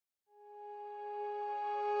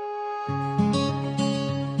So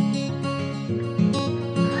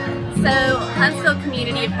Huntsville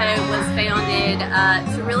Community of Hope was founded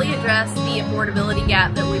to really address the affordability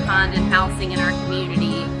gap that we find in housing in our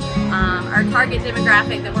community. Our target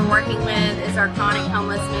demographic that we're working with is our chronic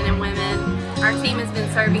homeless men and women. Our team has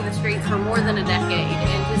been serving the streets for more than a decade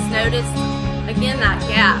and just noticed, again, that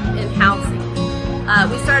gap in housing.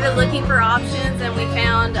 We started looking for options and we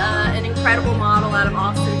found an incredible model out of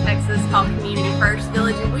Austin, Texas called Community First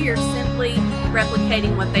Village, and we are simply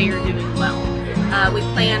replicating what they are doing well. We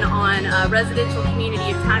plan on a residential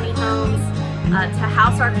community of tiny homes to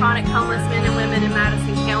house our chronic homeless men and women in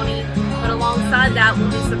Madison County, but alongside that will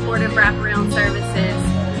be supportive wraparound services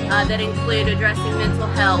that include addressing mental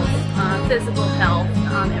health, physical health.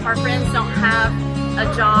 If our friends don't have a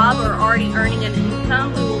job or already earning an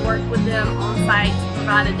income, we will work with them on site to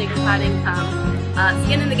provide a dignified income.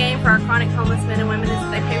 Skin in the game for our chronic homeless men and women is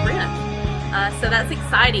that they pay rent. So that's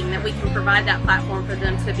exciting that we can provide that platform for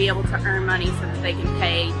them to be able to earn money so that they can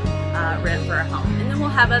pay rent for a home. And then we'll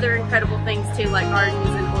have other incredible things too, like gardens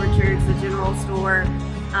and orchards, a general store,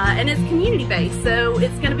 and it's community-based. So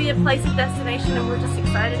it's going to be a place of destination, and we're just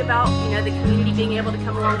excited about the community being able to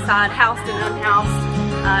come alongside housed and unhoused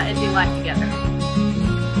and do life together.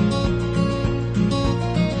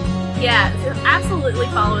 Yeah, so absolutely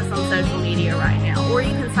follow us on social media right now, or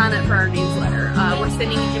you can sign up for our newsletter. We're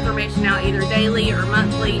sending information out either daily or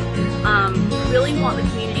monthly. We really want the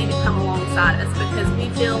community to come alongside us because we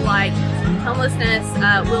feel like homelessness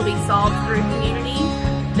will be solved through community,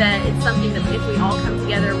 that it's something that if we all come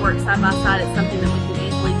together and work side by side, it's something that we can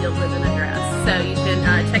easily deal with and address. So you can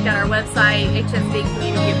check out our website,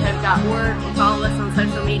 hsvcommunityofhope.org, and follow us on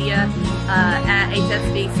social media at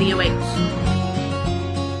hsvcoh.